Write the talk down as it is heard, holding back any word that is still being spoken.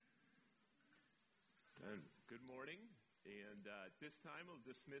Good morning, and at this time I'll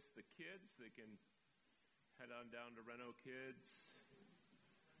dismiss the kids. They can head on down to Reno Kids.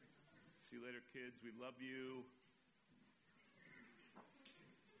 See you later, kids. We love you.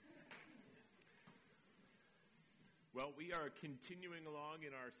 Well, we are continuing along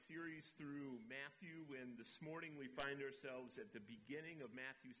in our series through Matthew, and this morning we find ourselves at the beginning of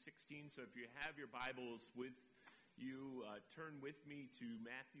Matthew 16. So if you have your Bibles with you, turn with me to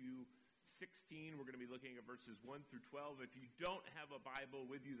Matthew 16. We're going to be looking at verses 1 through 12. If you don't have a Bible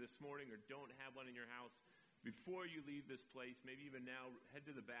with you this morning or don't have one in your house, before you leave this place, maybe even now, head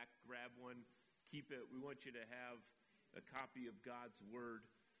to the back, grab one, keep it. We want you to have a copy of God's Word.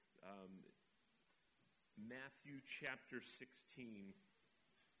 Matthew chapter 16,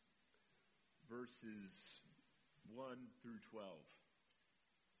 verses 1 through 12.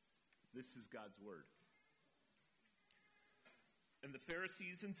 This is God's Word. And the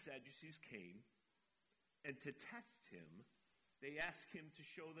Pharisees and Sadducees came, and to test him, they asked him to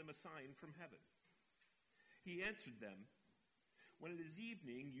show them a sign from heaven. He answered them, "When it is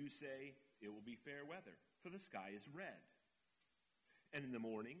evening, you say, 'It will be fair weather, for the sky is red.' And in the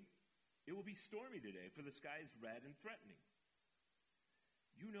morning, 'It will be stormy today, for the sky is red and threatening.'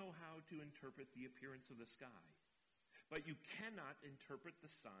 You know how to interpret the appearance of the sky, but you cannot interpret the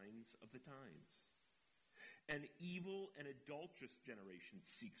signs of the times. An evil and adulterous generation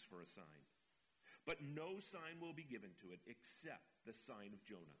seeks for a sign, but no sign will be given to it except the sign of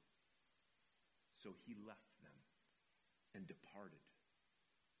Jonah." So he left them and departed.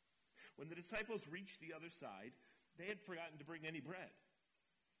 When the disciples reached the other side, they had forgotten to bring any bread.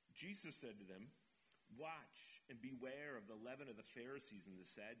 Jesus said to them, "Watch and beware of the leaven of the Pharisees and the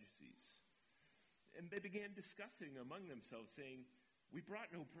Sadducees." And they began discussing among themselves, saying, "We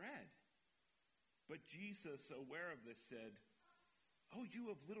brought no bread." But Jesus, aware of this, said, "Oh, you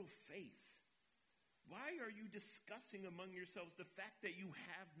of little faith, why are you discussing among yourselves the fact that you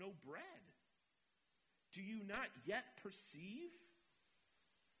have no bread? Do you not yet perceive?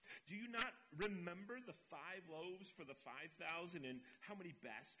 Do you not remember the 5 loaves for the 5,000 and how many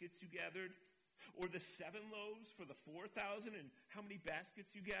baskets you gathered? Or the 7 loaves for the 4,000 and how many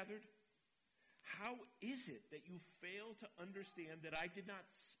baskets you gathered? How is it that you fail to understand that I did not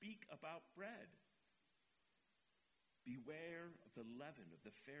speak about bread? Beware of the leaven of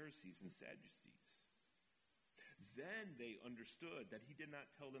the Pharisees and Sadducees." Then they understood that he did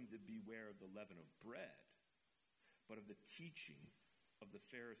not tell them to beware of the leaven of bread, but of the teaching of the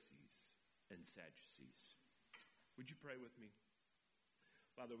Pharisees and Sadducees. Would you pray with me?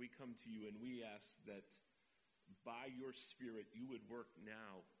 Father, we come to you and we ask that by your Spirit you would work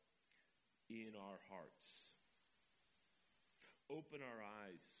now in our hearts. Open our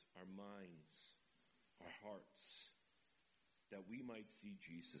eyes, our minds, our hearts, that we might see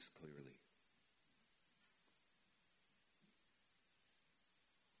Jesus clearly.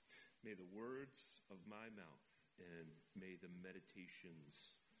 May the words of my mouth and may the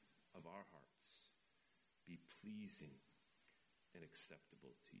meditations of our hearts be pleasing and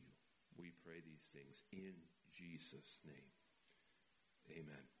acceptable to you. We pray these things in Jesus' name.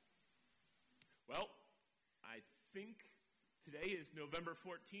 Amen. Well, I think today is November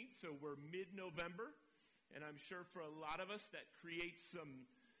 14th, so we're mid-November. And I'm sure for a lot of us that creates some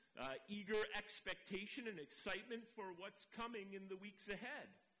eager expectation and excitement for what's coming in the weeks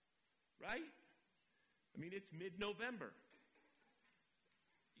ahead, right? I mean, it's mid-November.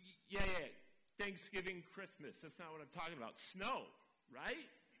 Yeah, Thanksgiving, Christmas, that's not what I'm talking about. Snow,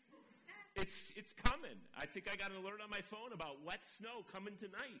 right? It's coming. I think I got an alert on my phone about wet snow coming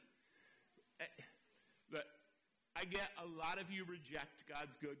tonight. But I get a lot of you reject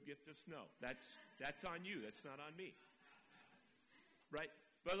God's good gift of snow. That's on you. That's not on me. Right?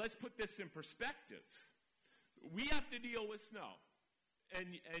 But let's put this in perspective. We have to deal with snow.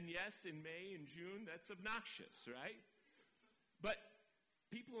 And yes, in May and June, that's obnoxious, right? But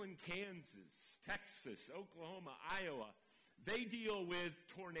people in Kansas, Texas, Oklahoma, Iowa, they deal with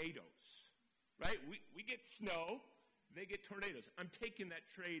tornadoes, right? We get snow, they get tornadoes. I'm taking that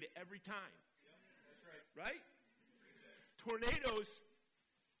trade every time. Yep, that's right. Right? Tornadoes,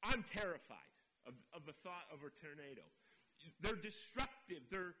 I'm terrified of the thought of a tornado. They're destructive.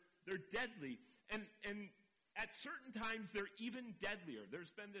 They're deadly. And at certain times, they're even deadlier.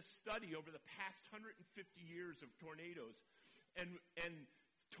 There's been this study over the past 150 years of tornadoes. And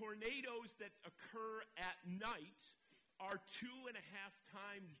tornadoes that occur at night are 2.5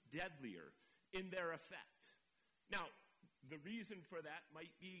 times deadlier in their effect. Now, the reason for that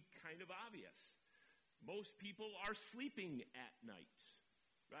might be kind of obvious. Most people are sleeping at night,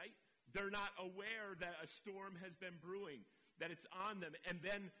 right? They're not aware that a storm has been brewing. that it's on them, and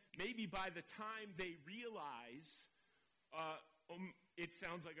then maybe by the time they realize it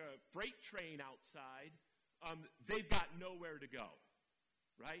sounds like a freight train outside, they've got nowhere to go,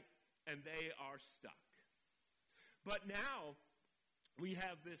 right? And they are stuck. But now we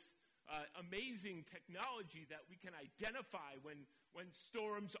have this amazing technology that we can identify when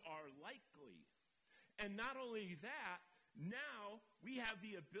storms are likely. And not only that, now we have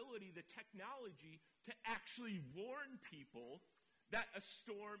the ability, the technology, to actually warn people that a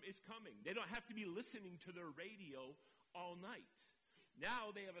storm is coming. They don't have to be listening to their radio all night.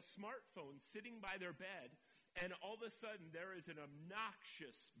 Now they have a smartphone sitting by their bed, and all of a sudden there is an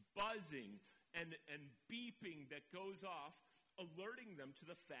obnoxious buzzing and beeping that goes off, alerting them to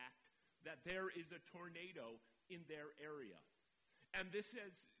the fact that there is a tornado in their area. And this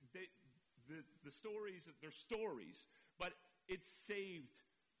has, the stories, they're stories, but it's saved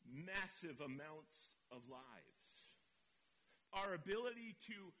massive amounts of lives. Our ability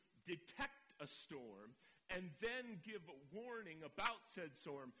to detect a storm and then give warning about said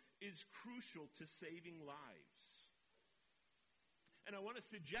storm is crucial to saving lives. And I want to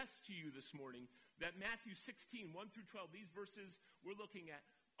suggest to you this morning that Matthew 16, 1 through 12, these verses we're looking at,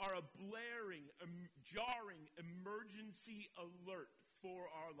 are a blaring, jarring emergency alert for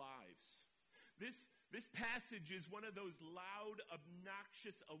our lives. This passage is one of those loud,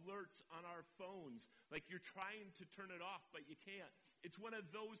 obnoxious alerts on our phones, like you're trying to turn it off, but you can't. It's one of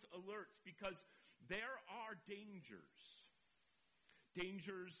those alerts because there are dangers.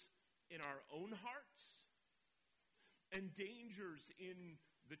 Dangers in our own hearts, and dangers in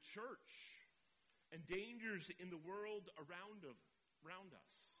the church, and dangers in the world around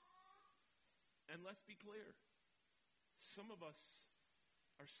us. And let's be clear, some of us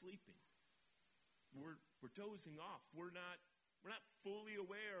are sleeping. We're dozing off. We're not fully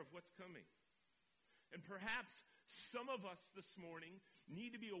aware of what's coming. And perhaps some of us this morning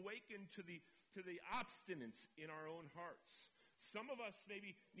need to be awakened to the obstinance in our own hearts. Some of us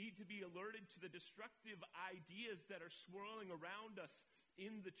maybe need to be alerted to the destructive ideas that are swirling around us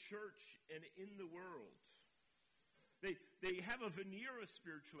in the church and in the world. They have a veneer of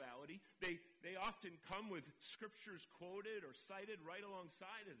spirituality. They often come with scriptures quoted or cited right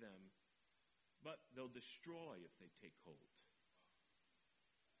alongside of them, but they'll destroy if they take hold.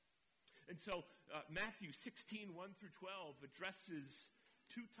 And so Matthew 16, 1 through 12 addresses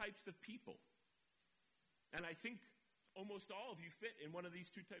two types of people. And I think almost all of you fit in one of these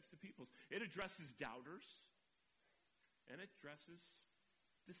two types of people. It addresses doubters, and it addresses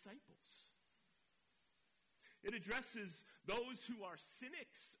disciples. It addresses those who are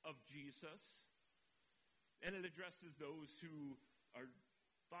cynics of Jesus, and it addresses those who are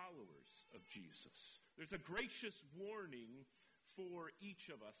followers of Jesus. There's a gracious warning for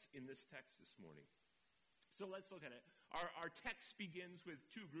each of us in this text this morning. So let's look at it. Our text begins with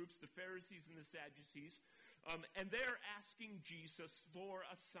two groups, the Pharisees and the Sadducees, and they're asking Jesus for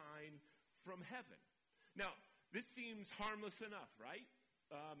a sign from heaven. Now, this seems harmless enough, right?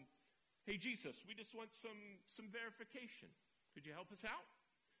 Hey, Jesus, we just want some verification. Could you help us out?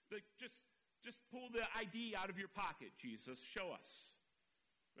 Like, just pull the ID out of your pocket, Jesus. Show us,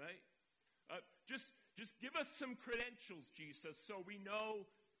 right? Just give us some credentials, Jesus, so we know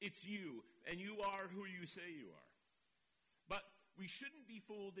it's you, and you are who you say you are. But we shouldn't be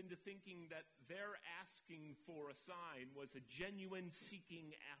fooled into thinking that their asking for a sign was a genuine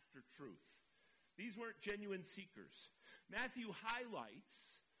seeking after truth. These weren't genuine seekers. Matthew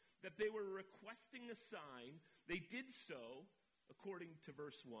highlights that they were requesting a sign. They did so, according to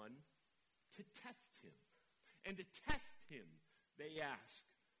verse 1, to test him. And to test him, they asked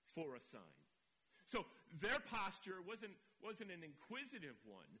for a sign. So their posture wasn't an inquisitive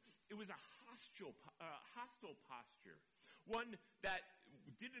one. It was a hostile posture, one that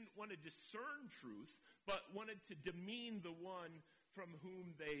didn't want to discern truth, but wanted to demean the one from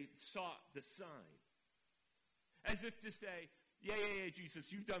whom they sought the sign. As if to say, yeah, Jesus,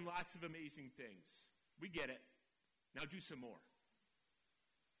 you've done lots of amazing things. We get it. Now do some more.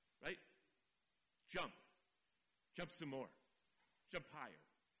 Right? Jump some more. Jump higher.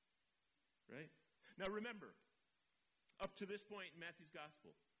 Right? Now remember, up to this point in Matthew's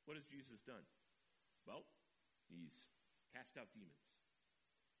gospel, what has Jesus done? Well, he's cast out demons.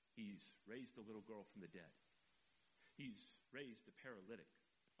 He's raised a little girl from the dead. He's raised a paralytic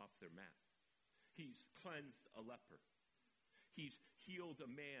off their mat. He's cleansed a leper. He's healed a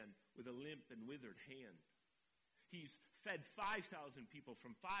man with a limp and withered hand. He's fed 5,000 people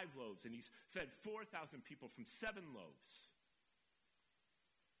from 5 loaves, and he's fed 4,000 people from 7 loaves.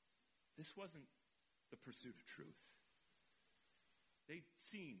 This wasn't the pursuit of truth. They'd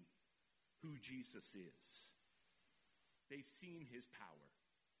seen who Jesus is. They've seen his power.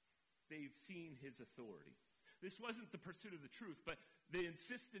 They've seen his authority. This wasn't the pursuit of the truth, but the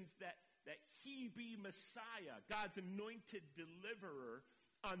insistence that he be Messiah, God's anointed deliverer,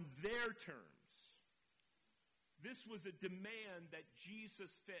 on their terms. This was a demand that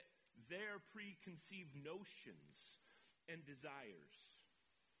Jesus fit their preconceived notions and desires.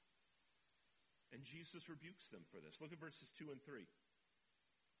 And Jesus rebukes them for this. Look at verses 2 and 3.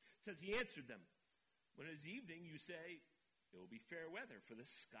 It says, he answered them, when it is evening, you say, it will be fair weather, for the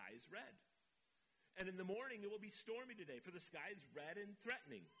sky is red. And in the morning, it will be stormy today, for the sky is red and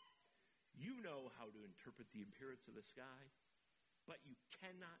threatening. You know how to interpret the appearance of the sky, but you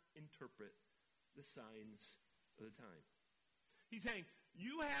cannot interpret the signs of the time. He's saying,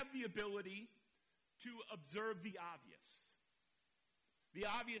 you have the ability to observe the obvious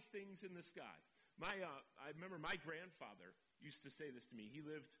things in the sky. I remember my grandfather used to say this to me. He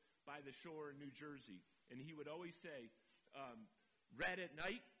lived by the shore in New Jersey, and he would always say, red at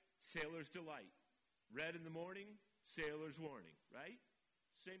night, sailor's delight. Red in the morning, sailor's warning, right?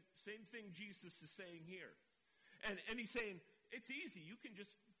 Same thing Jesus is saying here. And he's saying, it's easy. You can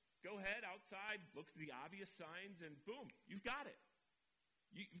just go ahead outside, look at the obvious signs, and boom, you've got it.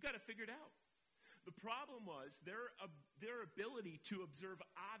 You've got it figured out. The problem was their ability to observe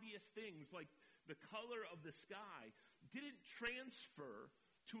obvious things like the color of the sky didn't transfer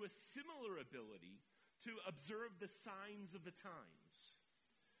to a similar ability to observe the signs of the times.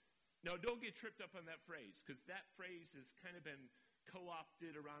 Now, don't get tripped up on that phrase, because that phrase has kind of been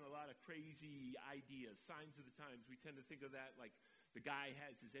co-opted around a lot of crazy ideas. Signs of the times, we tend to think of that like the guy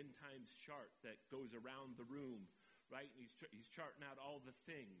has his end times chart that goes around the room, right? And he's charting out all the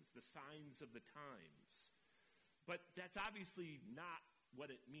things, the signs of the times. But that's obviously not what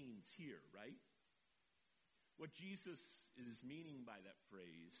it means here, right? What Jesus is meaning by that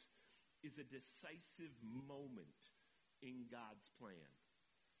phrase is a decisive moment in God's plan.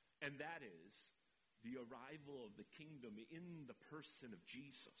 And that is the arrival of the kingdom in the person of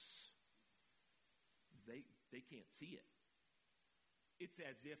Jesus. They can't see it. It's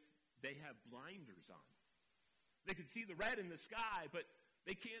as if they have blinders on. They can see the red in the sky, but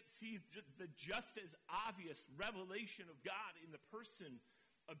they can't see the just as obvious revelation of God in the person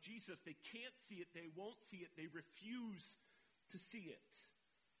of Jesus. They can't see it. They won't see it. They refuse to see it.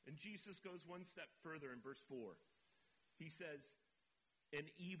 And Jesus goes one step further in verse 4. He says, an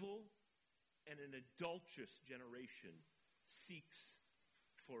evil and an adulterous generation seeks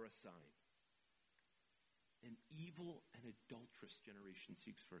for a sign. An evil and adulterous generation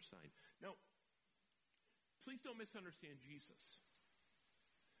seeks for a sign. Now, please don't misunderstand Jesus.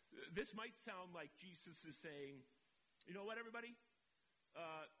 This might sound like Jesus is saying, you know what, everybody?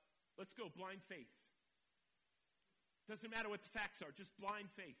 Let's go blind faith. Doesn't matter what the facts are, just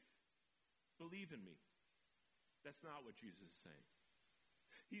blind faith. Believe in me. That's not what Jesus is saying.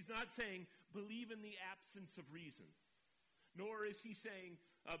 He's not saying, believe in the absence of reason. Nor is he saying,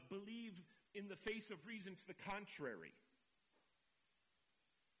 believe in the face of reason to the contrary.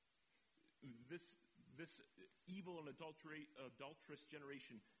 This evil and adulterous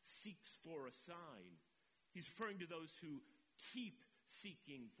generation seeks for a sign. He's referring to those who keep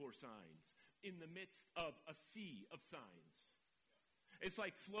seeking for signs in the midst of a sea of signs. It's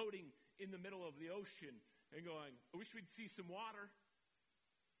like floating in the middle of the ocean and going, I wish we'd see some water.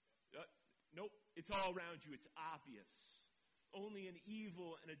 Nope, it's all around you. It's obvious. Only an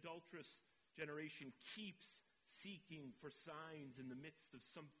evil and adulterous generation keeps seeking for signs in the midst of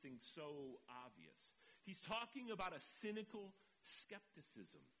something so obvious. He's talking about a cynical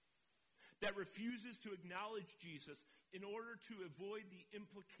skepticism that refuses to acknowledge Jesus in order to avoid the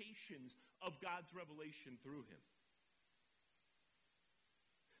implications of God's revelation through him.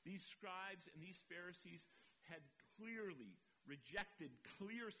 These scribes and these Pharisees had clearly rejected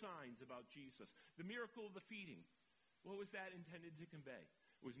clear signs about Jesus. The miracle of the feeding, what was that intended to convey?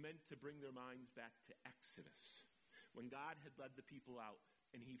 It was meant to bring their minds back to Exodus, when God had led the people out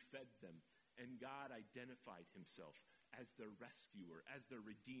and he fed them, and God identified himself as their rescuer, as their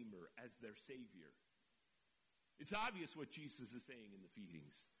redeemer, as their savior. It's obvious what Jesus is saying in the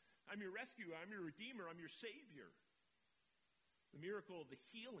feedings. I'm your rescuer, I'm your redeemer, I'm your savior. The miracle of the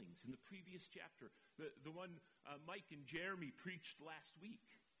healings in the previous chapter, the one Mike and Jeremy preached last week,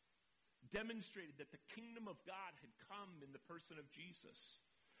 demonstrated that the kingdom of God had come in the person of Jesus,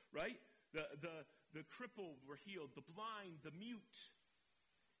 right? The crippled were healed, the blind, the mute.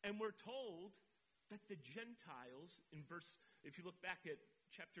 And we're told that the Gentiles, if you look back at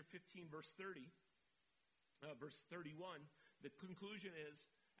chapter 15, verse 30, verse 31, the conclusion is,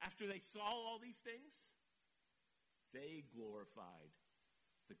 after they saw all these things, they glorified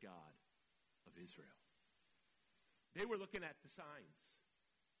the God of Israel. They were looking at the signs.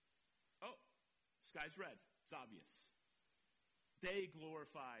 Oh, sky's red. It's obvious. They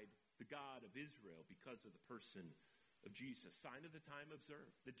glorified the God of Israel because of the person of Jesus. Sign of the time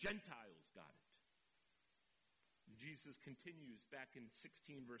observed. The Gentiles got it. Jesus continues back in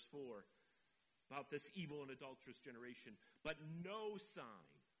 16 verse 4 about this evil and adulterous generation. But no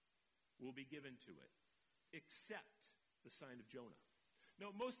sign will be given to it except the sign of Jonah.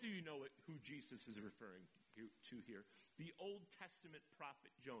 Now, most of you know who Jesus is referring to here. The Old Testament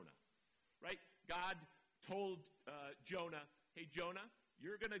prophet Jonah, right? God told Jonah, hey, Jonah,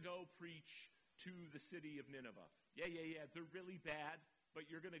 you're going to go preach to the city of Nineveh. Yeah, they're really bad, but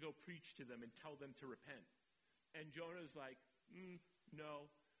you're going to go preach to them and tell them to repent. And Jonah's like, no.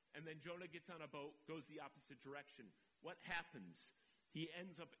 And then Jonah gets on a boat, goes the opposite direction. What happens? He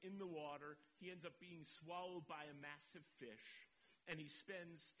ends up in the water. He ends up being swallowed by a massive fish. And he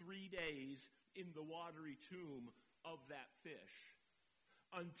spends 3 days in the watery tomb of that fish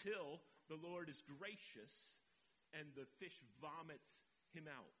until the Lord is gracious and the fish vomits him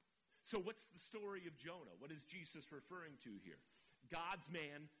out. So what's the story of Jonah? What is Jesus referring to here? God's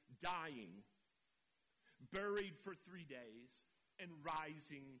man dying, buried for 3 days, and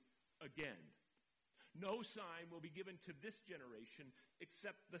rising again. No sign will be given to this generation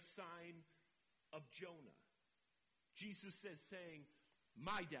except the sign of Jonah. Jesus says, saying,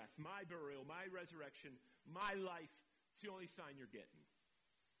 my death, my burial, my resurrection, my life, it's the only sign you're getting.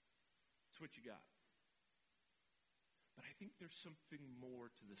 It's what you got. But I think there's something more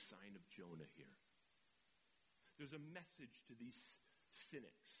to the sign of Jonah here. There's a message to these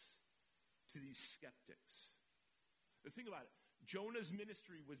cynics, to these skeptics. The thing about it, Jonah's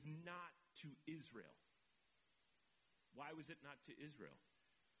ministry was not to Israel. Why was it not to Israel?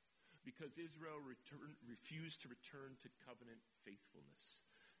 Because Israel refused to return to covenant faithfulness.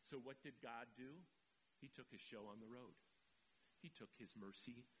 So what did God do? He took his show on the road. He took his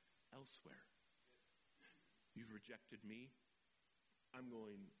mercy elsewhere. You've rejected me. I'm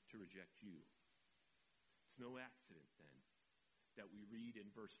going to reject you. It's no accident then that we read in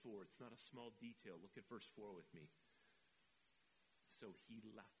verse 4. It's not a small detail. Look at verse 4 with me. So he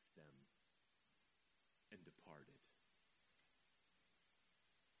left them and departed.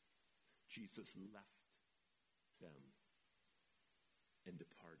 Jesus left them and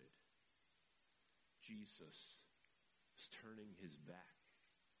departed. Jesus is turning his back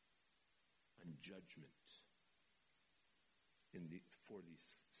on judgment for these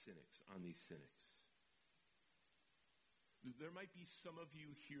cynics, on these cynics. There might be some of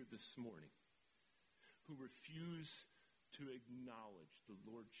you here this morning who refuse to acknowledge the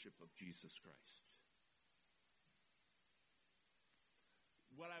lordship of Jesus Christ.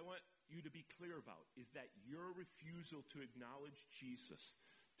 What I want you to be clear about is that your refusal to acknowledge Jesus,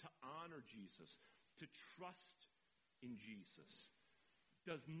 to honor Jesus, to trust in Jesus,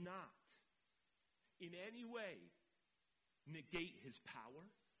 does not in any way negate his power.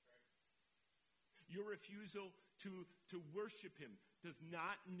 Your refusal to worship him does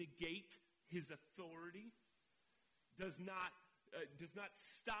not negate his authority, does not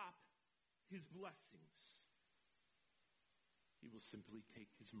stop his blessings. He will simply take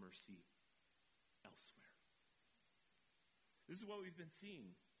his mercy elsewhere. This is what we've been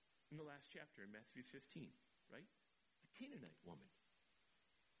seeing in the last chapter in Matthew 15, right? The Canaanite woman.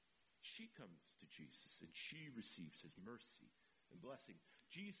 She comes to Jesus and she receives his mercy and blessing.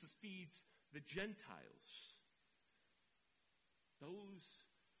 Jesus feeds the Gentiles. Those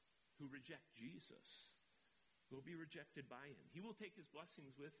who reject Jesus will be rejected by him. He will take his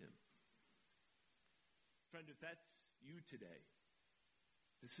blessings with him. Friend, if that's you today,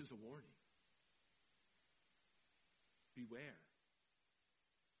 this is a warning. Beware.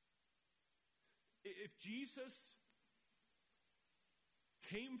 If Jesus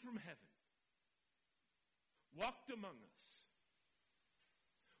came from heaven, walked among us,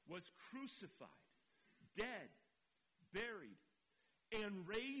 was crucified, dead, buried, and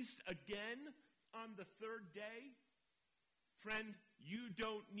raised again on the third day, friend, you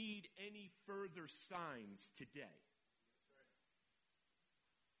don't need any further signs today.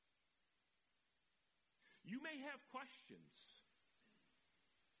 You may have questions.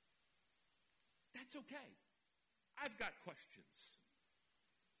 That's okay. I've got questions.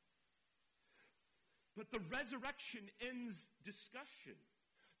 But the resurrection ends discussion.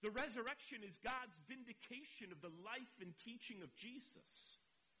 The resurrection is God's vindication of the life and teaching of Jesus.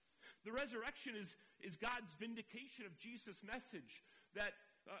 The resurrection is God's vindication of Jesus' message that,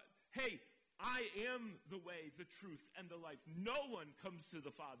 hey, I am the way, the truth, and the life. No one comes to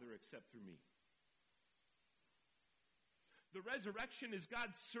the Father except through me. The resurrection is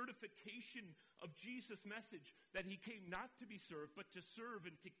God's certification of Jesus' message that he came not to be served, but to serve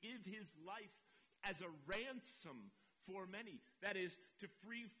and to give his life as a ransom for many. That is, to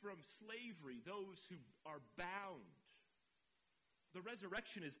free from slavery those who are bound. The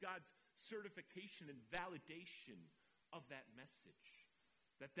resurrection is God's certification and validation of that message,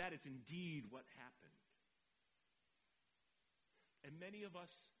 that is indeed what happened. And many of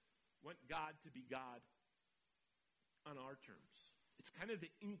us want God to be God on our terms. It's kind of the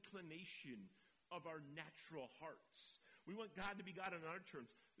inclination of our natural hearts. We want God to be God on our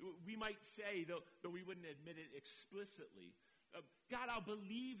terms. We might say, though we wouldn't admit it explicitly, God, I'll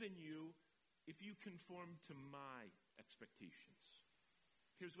believe in you if you conform to my expectations.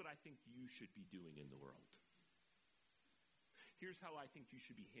 Here's what I think you should be doing in the world. Here's how I think you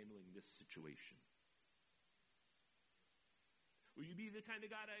should be handling this situation. Will you be the kind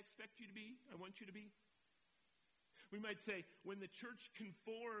of God I expect you to be? I want you to be? We might say, when the church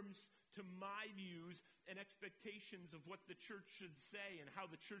conforms to my views and expectations of what the church should say and how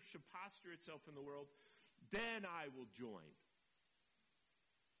the church should posture itself in the world, then I will join.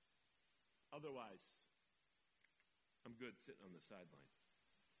 Otherwise, I'm good sitting on the sideline.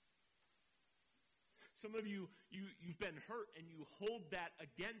 Some of you've been hurt and you hold that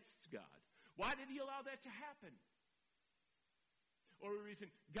against God. Why did he allow that to happen? Or a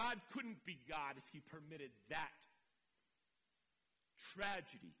reason, God couldn't be God if he permitted that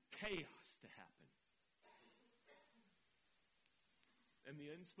tragedy, chaos to happen. And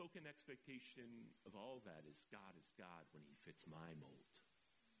the unspoken expectation of all that is God when he fits my mold.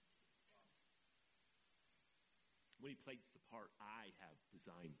 When he plays the part I have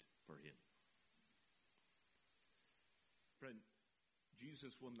designed for him. Friend,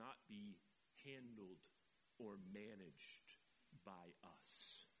 Jesus will not be handled or managed by us.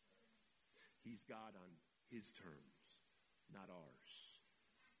 He's God on his terms, not ours.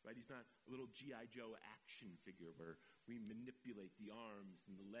 Right? He's not a little G.I. Joe action figure where we manipulate the arms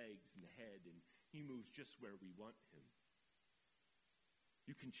and the legs and the head, and he moves just where we want him.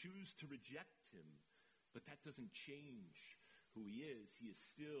 You can choose to reject him, but that doesn't change who he is. He is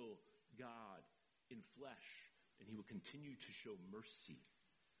still God in flesh, and he will continue to show mercy,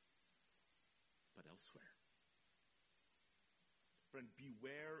 but elsewhere. Friend,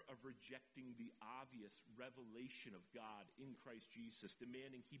 beware of rejecting the obvious revelation of God in Christ Jesus,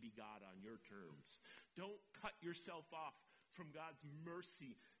 demanding he be God on your terms. Don't cut yourself off from God's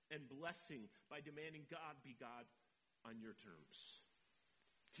mercy and blessing by demanding God be God on your terms.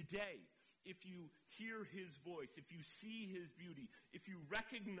 Today, if you hear his voice, if you see his beauty, if you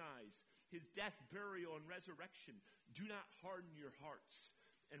recognize his death, burial, and resurrection, do not harden your hearts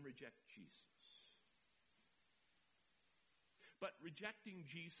and reject Jesus. But rejecting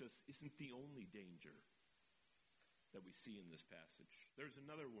Jesus isn't the only danger that we see in this passage. There's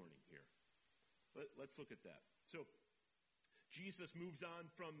another warning here. Let's look at that. So, Jesus moves on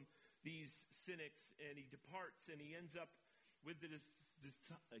from these cynics, and he departs, and he ends up with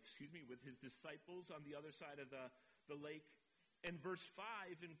with his disciples on the other side of the lake. And verse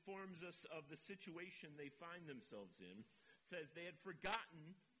 5 informs us of the situation they find themselves in. It says the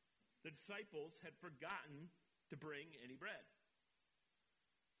disciples had forgotten to bring any bread.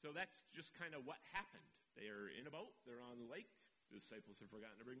 So that's just kind of what happened. They are in a boat. They're on the lake. The disciples have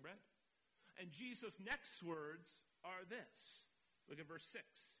forgotten to bring bread. And Jesus' next words are this. Look at verse 6.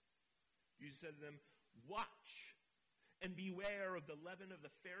 Jesus said to them, "Watch and beware of the leaven of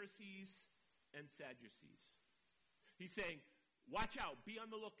the Pharisees and Sadducees." He's saying, watch out. Be on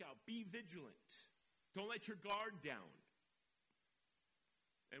the lookout. Be vigilant. Don't let your guard down.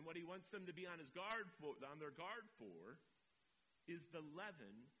 And what he wants them to be on their guard for is the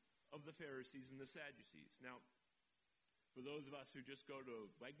leaven of the Pharisees and the Sadducees. Now, for those of us who just go to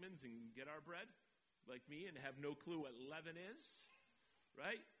Wegmans and get our bread, like me, and have no clue what leaven is,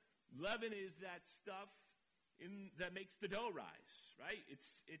 right? Leaven is that stuff that makes the dough rise, right?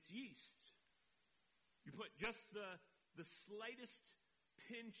 It's yeast. You put just the slightest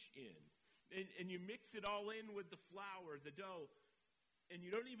pinch in, and you mix it all in with the flour, the dough, and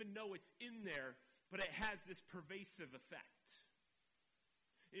you don't even know it's in there, but it has this pervasive effect.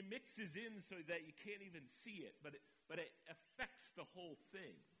 It mixes in so that you can't even see it, but it affects the whole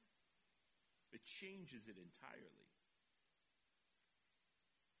thing. It changes it entirely.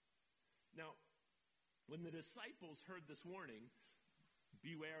 Now, when the disciples heard this warning,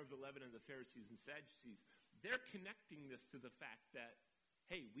 beware of the leaven of the Pharisees and Sadducees, they're connecting this to the fact that,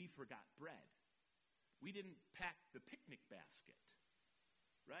 hey, we forgot bread. We didn't pack the picnic basket,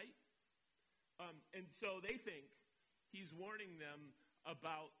 right? And so they think he's warning them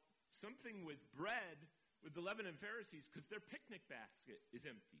about something with bread with the leaven and Pharisees because their picnic basket is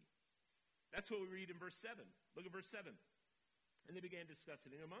empty. That's what we read in verse 7. Look at verse 7. And they began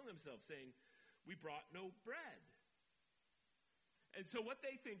discussing among themselves, saying, we brought no bread. And so what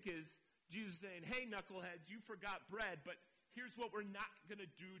they think is Jesus saying, hey, knuckleheads, you forgot bread, but here's what we're not going to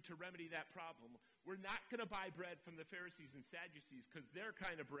do to remedy that problem. We're not going to buy bread from the Pharisees and Sadducees because their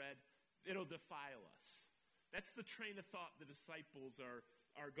kind of bread, it'll defile us. That's the train of thought the disciples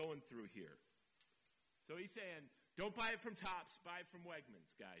are going through here. So he's saying, don't buy it from Tops, buy it from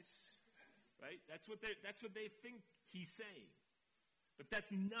Wegmans, guys. Right? That's what they think he's saying. But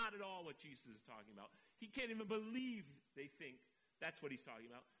that's not at all what Jesus is talking about. He can't even believe they think that's what he's talking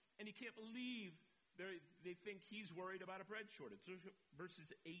about. And he can't believe they think he's worried about a bread shortage.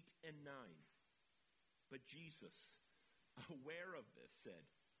 Verses 8 and 9. But Jesus, aware of this, said,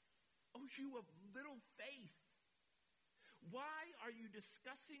 oh, you of little faith, why are you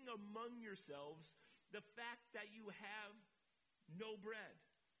discussing among yourselves the fact that you have no bread?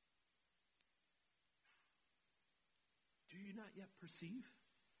 Do you not yet perceive?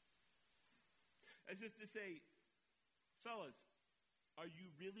 As if to say, fellas, are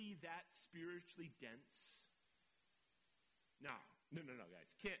you really that spiritually dense? No,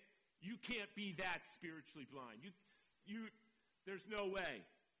 guys. You can't be that spiritually blind. There's no way.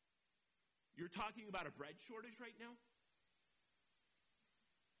 You're talking about a bread shortage right now?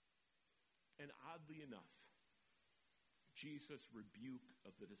 And oddly enough, Jesus' rebuke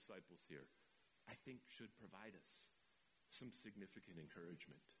of the disciples here, I think, should provide us some significant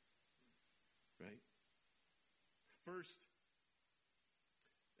encouragement. Right? First,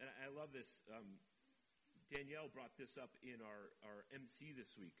 and I love this, Danielle brought this up in our MC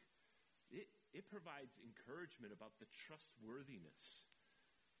this week. It provides encouragement about the trustworthiness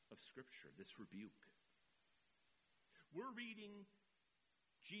of Scripture, this rebuke. We're reading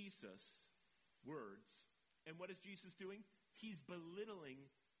Jesus' words, and what is Jesus doing? He's belittling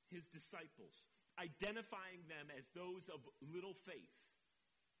his disciples, identifying them as those of little faith.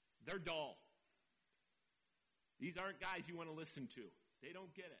 They're dull. These aren't guys you want to listen to. They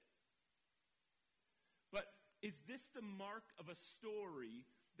don't get it. But is this the mark of a story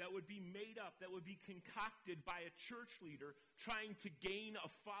that would be made up, that would be concocted by a church leader trying to gain a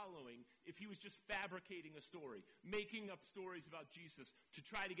following if he was just fabricating a story, making up stories about Jesus to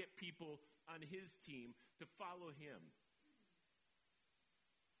try to get people on his team to follow him?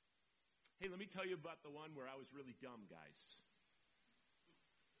 Hey, let me tell you about the one where I was really dumb, guys.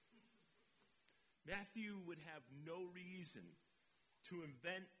 Matthew would have no reason to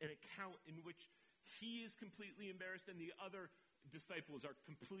invent an account in which he is completely embarrassed and the other disciples are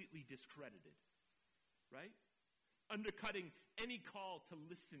completely discredited, right? Undercutting any call to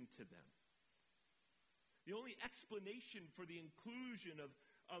listen to them. The only explanation for the inclusion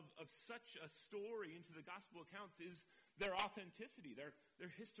of such a story into the gospel accounts is their authenticity, their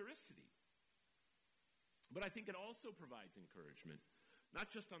historicity. But I think it also provides encouragement, not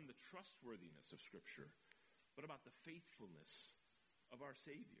just on the trustworthiness of Scripture, but about the faithfulness of our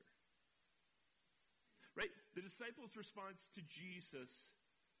Savior. Right? The disciples' response to Jesus,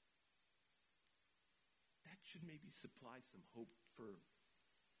 that should maybe supply some hope for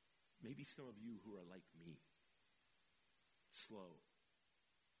maybe some of you who are like me. Slow.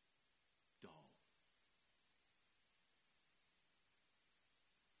 Dull.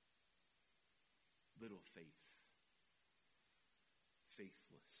 Little faith.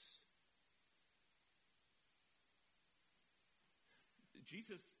 Faithless.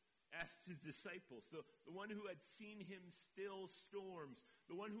 Jesus asked his disciples, the one who had seen him still storms,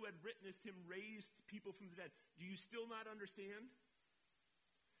 the one who had witnessed him raise people from the dead, do you still not understand?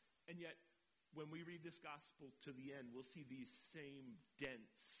 And yet, when we read this gospel to the end, we'll see these same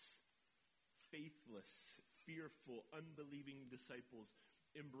dense, faithless, fearful, unbelieving disciples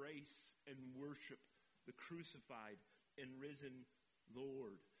embrace and worship the crucified and risen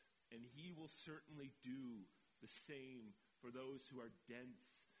Lord. And he will certainly do the same for those who are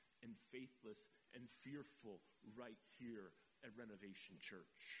dense and faithless and fearful right here at Renovation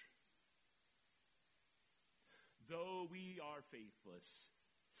Church. Though we are faithless,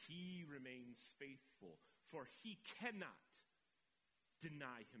 he remains faithful, for he cannot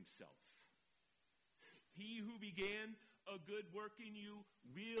deny himself. He who began a good work in you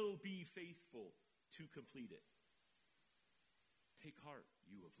will be faithful to complete it. Take heart,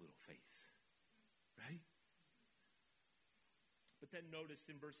 you of little faith. Right? But then notice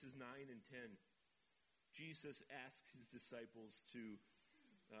in verses 9 and 10, Jesus asks his disciples to,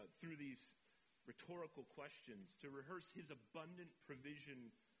 through these rhetorical questions, to rehearse his abundant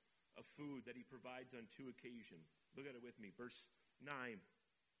provision of food that he provides on 2 occasions. Look at it with me. Verse 9.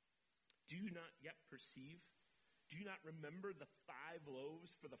 Do you not yet perceive? Do you not remember the 5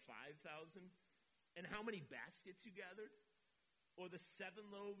 loaves for the 5,000? And how many baskets you gathered? Or the 7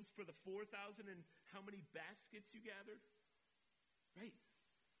 loaves for the 4,000 and how many baskets you gathered? Right?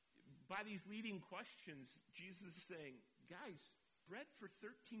 By these leading questions, Jesus is saying, guys, bread for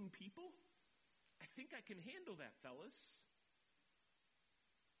 13 people? I think I can handle that, fellas.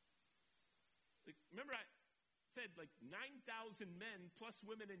 Remember, I fed 9,000 men plus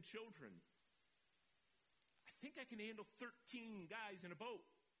women and children. I think I can handle 13 guys in a boat.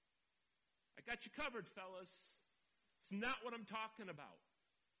 I got you covered, fellas. It's not what I'm talking about.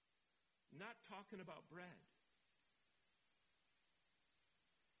 I'm not talking about bread.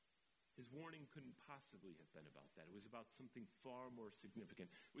 His warning couldn't possibly have been about that. It was about something far more significant.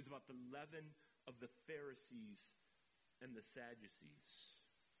 It was about the leaven of the Pharisees and the Sadducees.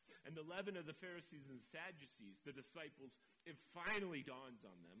 And the leaven of the Pharisees and Sadducees, the disciples, it finally dawns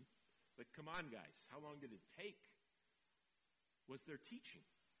on them. But come on, guys, how long did it take? Was their teaching,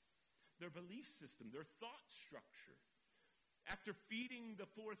 their belief system, their thought structure. After feeding the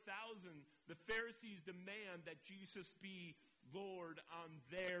 4,000, the Pharisees demand that Jesus be Lord on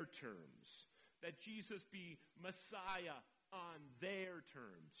their terms, that Jesus be Messiah on their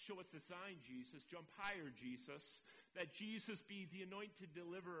terms. Show us the sign, Jesus. Jump higher, Jesus. That Jesus be the anointed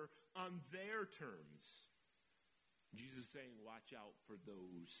deliverer on their terms. Jesus is saying, watch out for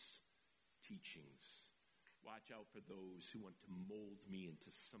those teachings. Watch out for those who want to mold me into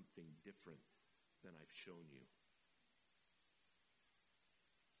something different than I've shown you.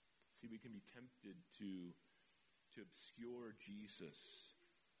 See, we can be tempted to obscure Jesus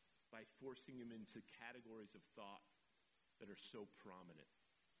by forcing him into categories of thought that are so prominent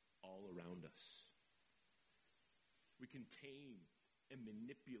all around us. We can tame and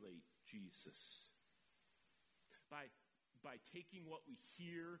manipulate Jesus by taking what we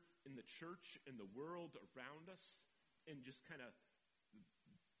hear in the church and the world around us and just kind of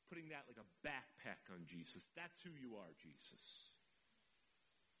putting that like a backpack on Jesus. That's who you are, Jesus.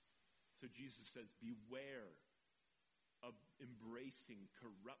 So Jesus says, beware of embracing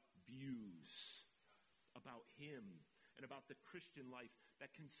corrupt views about him and about the Christian life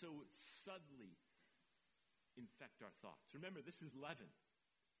that can so subtly infect our thoughts. Remember, this is leaven.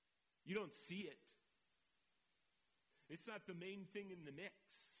 You don't see it. It's not the main thing in the mix,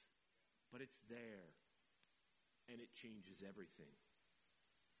 but it's there, and it changes everything.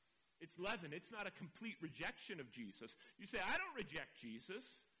 It's leaven. It's not a complete rejection of Jesus. You say, I don't reject Jesus.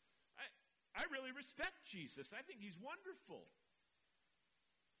 I really respect Jesus. I think he's wonderful.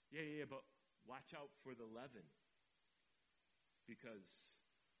 Yeah, but watch out for the leaven. Because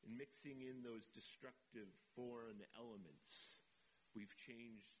in mixing in those destructive foreign elements, we've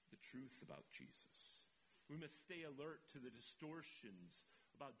changed the truth about Jesus. We must stay alert to the distortions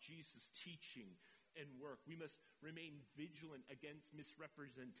about Jesus' teaching and work. We must remain vigilant against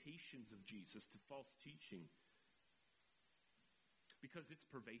misrepresentations of Jesus to false teaching. Because it's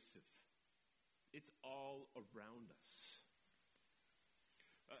pervasive. It's all around us.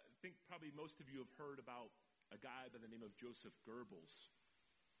 I think probably most of you have heard about a guy by the name of Joseph Goebbels.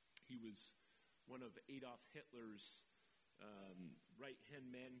 He was one of Adolf Hitler's right-hand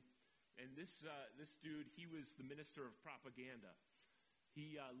men. And this dude, he was the minister of propaganda.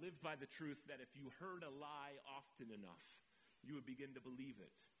 He lived by the truth that if you heard a lie often enough, you would begin to believe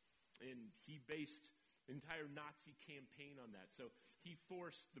it. And he based the entire Nazi campaign on that. So he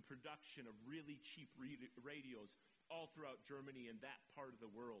forced the production of really cheap radios all throughout Germany and that part of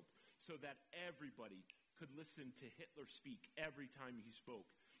the world so that everybody could listen to Hitler speak every time he spoke.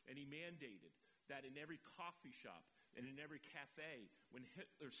 And he mandated that in every coffee shop and in every cafe, when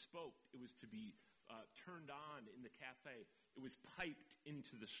Hitler spoke, it was to be turned on in the cafe. It was piped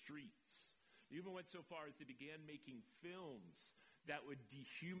into the streets. They even went so far as they began making films that would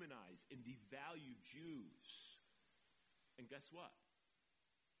dehumanize and devalue Jews. And guess what?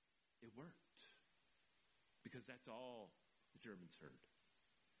 It worked. Because that's all the Germans heard.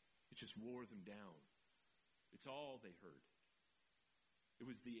 It just wore them down. It's all they heard. It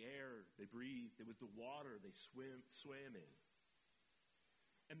was the air they breathed. It was the water they swam in.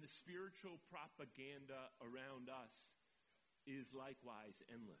 And the spiritual propaganda around us is likewise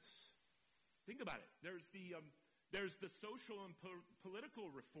endless. Think about it. There's the social and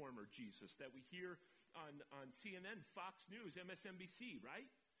political reformer Jesus that we hear on CNN, Fox News, MSNBC, right?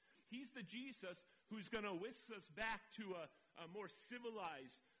 He's the Jesus who's going to whisk us back to a more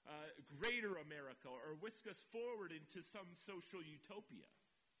civilized, greater America, or whisk us forward into some social utopia,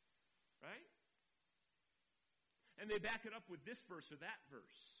 right? And they back it up with this verse or that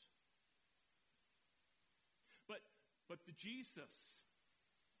verse. But the Jesus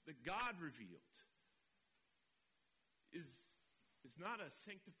that God revealed is not a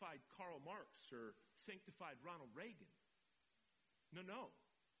sanctified Karl Marx or sanctified Ronald Reagan. No.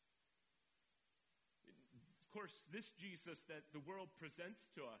 Of course, this Jesus that the world presents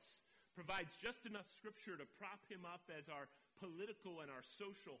to us provides just enough Scripture to prop him up as our political and our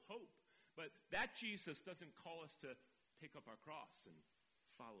social hope. But that Jesus doesn't call us to take up our cross and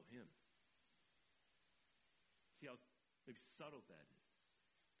follow him. See how maybe subtle that is.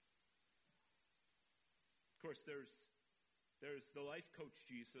 Of course, there's the life coach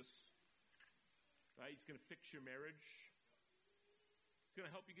Jesus, right? He's going to fix your marriage. He's going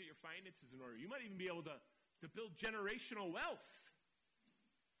to help you get your finances in order. You might even be able to build generational wealth,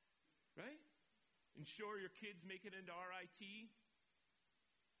 right? Ensure your kids make it into RIT.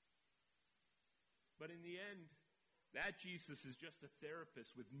 But in the end, that Jesus is just a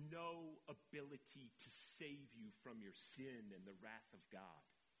therapist with no ability to save you from your sin and the wrath of God.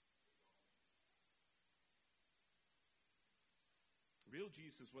 Real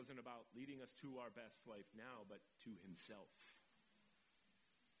Jesus wasn't about leading us to our best life now, but to himself.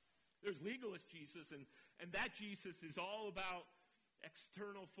 There's legalist Jesus, and that Jesus is all about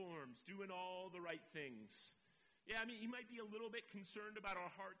external forms, doing all the right things. Yeah, I mean, he might be a little bit concerned about our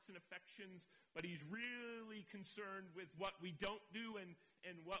hearts and affections, but he's really concerned with what we don't do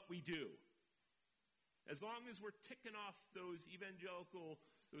and what we do. As long as we're ticking off those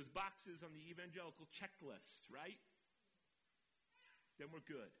boxes on the evangelical checklist, right? Then we're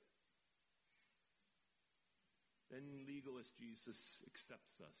good. Then legalist Jesus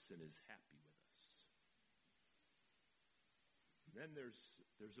accepts us and is happy with us. And then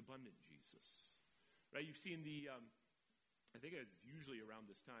there's abundant Jesus. Right? You've seen I think it's usually around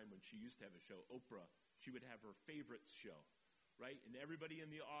this time when she used to have a show, Oprah, she would have her favorites show, right? And everybody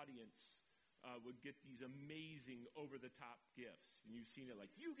in the audience would get these amazing over-the-top gifts. And you've seen it like,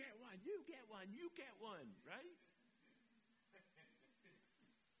 you get one, you get one, you get one, right?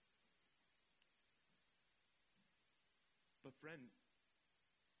 But friend,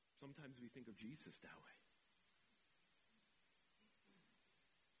 sometimes we think of Jesus that way.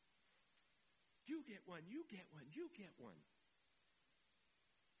 You get one, you get one, you get one.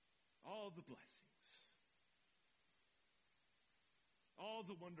 All the blessings. All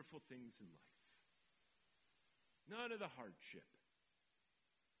the wonderful things in life. None of the hardship.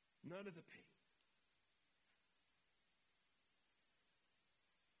 None of the pain.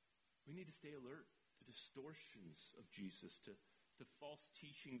 We need to stay alert to distortions of Jesus, to false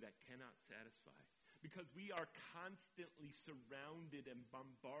teaching that cannot satisfy. Because we are constantly surrounded and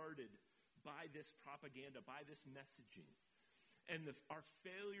bombarded by this propaganda, by this messaging. And our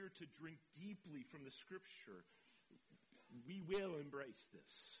failure to drink deeply from the Scripture, we will embrace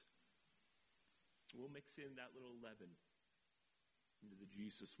this. We'll mix in that little leaven into the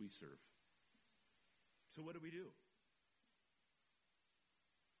Jesus we serve. So what do?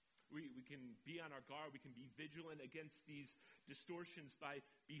 We can be on our guard. We can be vigilant against these distortions by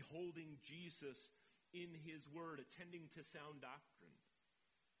beholding Jesus in his word, attending to sound doctrine.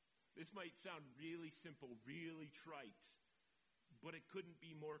 This might sound really simple, really trite, but it couldn't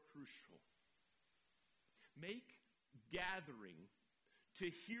be more crucial. Make gathering to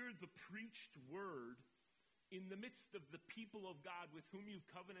hear the preached word in the midst of the people of God with whom you've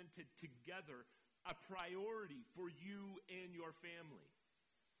covenanted together a priority for you and your family.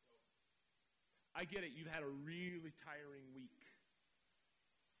 I get it, you've had a really tiring week.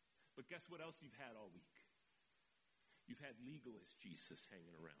 But guess what else you've had all week? You've had legalist Jesus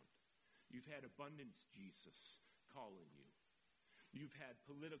hanging around. You've had abundance Jesus calling you. You've had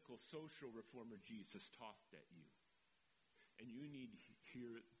political, social reformer Jesus tossed at you. And you need to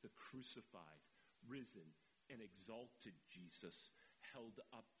hear the crucified, risen, and exalted Jesus held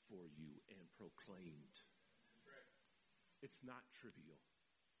up for you and proclaimed. It's not trivial.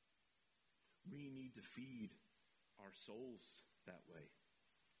 We need to feed our souls that way.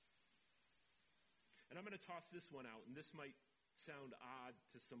 And I'm going to toss this one out, and this might sound odd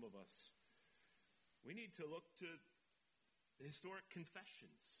to some of us. We need to look to the historic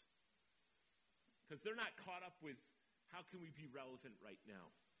confessions, because they're not caught up with how can we be relevant right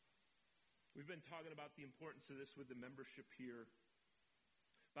now. We've been talking about the importance of this with the membership here,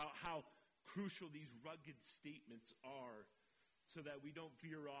 about how crucial these rugged statements are so that we don't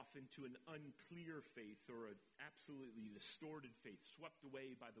veer off into an unclear faith or an absolutely distorted faith swept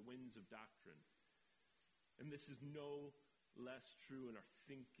away by the winds of doctrine. And this is no less true in our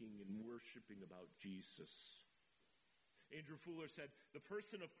thinking and worshiping about Jesus. Andrew Fuller said, "The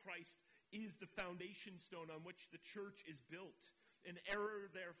person of Christ is the foundation stone on which the church is built. An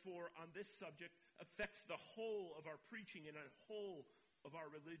error, therefore, on this subject affects the whole of our preaching and a whole of our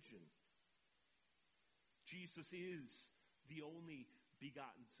religion. Jesus is the only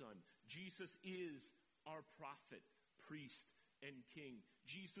begotten Son. Jesus is our prophet, priest, and king.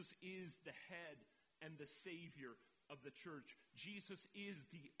 Jesus is the head and the Savior of the church. Jesus is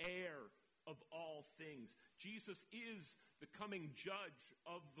the heir of all things. Jesus is the coming judge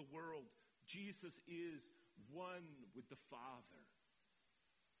of the world. Jesus is one with the Father,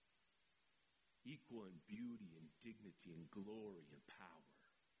 equal in beauty and dignity and glory and power.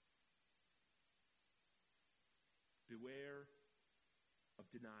 Beware of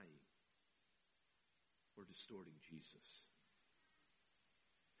denying or distorting Jesus.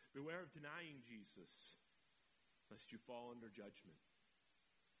 Beware of denying Jesus, lest you fall under judgment.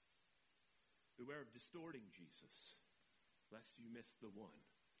 Beware of distorting Jesus, lest you miss the one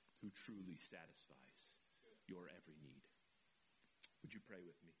who truly satisfies your every need. Would you pray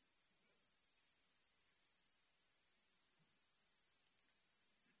with me?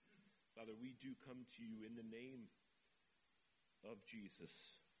 Father, we do come to you in the name of Jesus,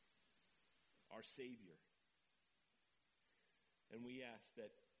 our Savior. And we ask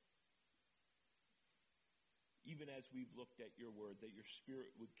that even as we've looked at your word, that your Spirit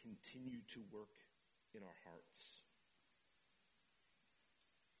would continue to work in our hearts.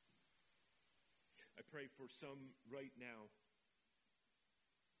 I pray for some right now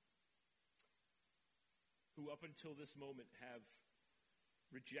who up until this moment have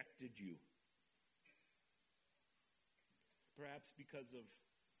rejected you. Perhaps because of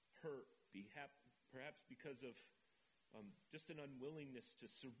hurt, perhaps because of just an unwillingness to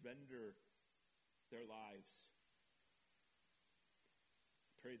surrender their lives.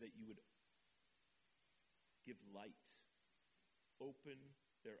 Pray that you would give light, open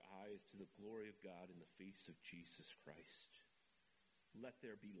their eyes to the glory of God in the face of Jesus Christ. Let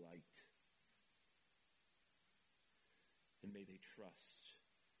there be light. And may they trust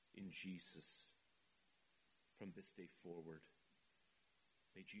in Jesus from this day forward.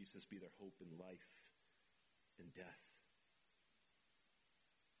 May Jesus be their hope in life and death.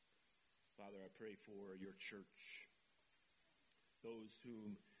 Father, I pray for your church, those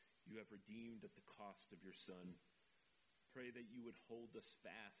whom you have redeemed at the cost of your Son. Pray that you would hold us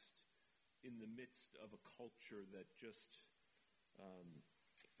fast in the midst of a culture that just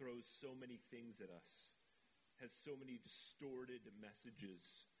throws so many things at us, has so many distorted messages,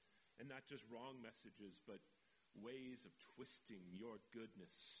 and not just wrong messages, but ways of twisting your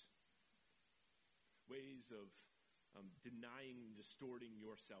goodness, ways of denying and distorting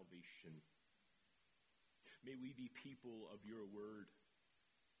your salvation. May we be people of your word,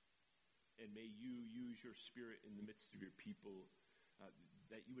 and may you use your Spirit in the midst of your people,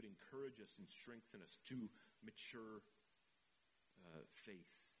 that you would encourage us and strengthen us to mature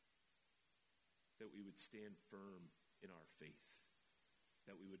faith, that we would stand firm in our faith,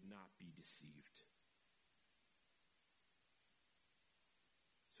 that we would not be deceived.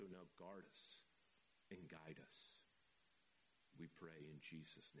 So now guard us and guide us. We pray in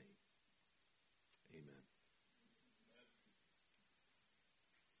Jesus' name. Amen.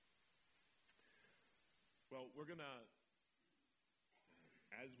 Well, we're going to,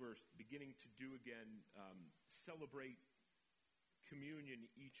 as we're beginning to do again, celebrate communion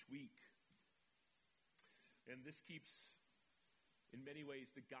each week. And this keeps, in many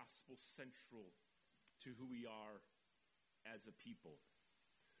ways, the gospel central to who we are as a people.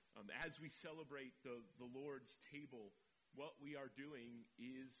 As we celebrate the Lord's table, what we are doing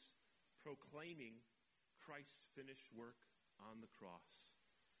is proclaiming Christ's finished work on the cross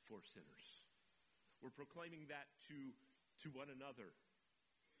for sinners. We're proclaiming that to one another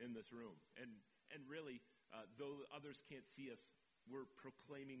in this room. And really, though others can't see us, we're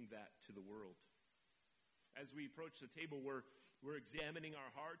proclaiming that to the world. As we approach the table, we're examining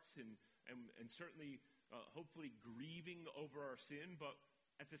our hearts and certainly, hopefully, grieving over our sin, but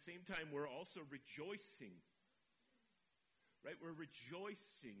at the same time, we're also rejoicing. Right? We're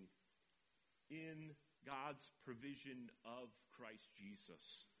rejoicing in God's provision of Christ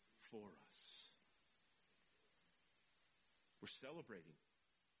Jesus for us. We're celebrating.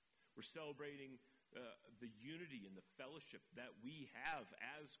 We're celebrating the unity and the fellowship that we have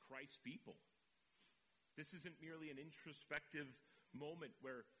as Christ's people. This isn't merely an introspective moment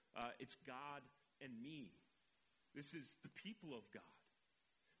where it's God and me. This is the people of God.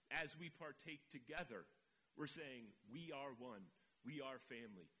 As we partake together, we're saying, we are one. We are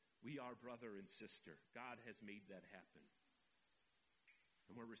family. We are brother and sister. God has made that happen.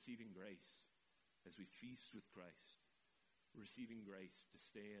 And we're receiving grace as we feast with Christ. We're receiving grace to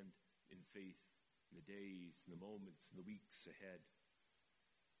stand in faith in the days, in the moments, in the weeks ahead.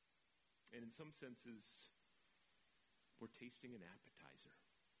 And in some senses, We're tasting an appetizer.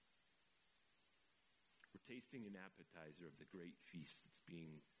 We're tasting an appetizer of the great feast that's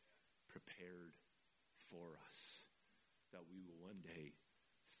being prepared for us, that we will one day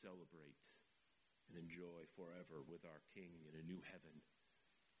celebrate and enjoy forever with our King in a new heaven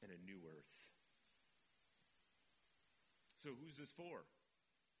and a new earth. So who's this for?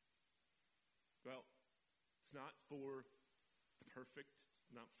 Well, it's not for the perfect,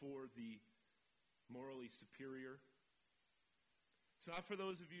 not for the morally superior. It's not for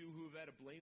those of you who have had a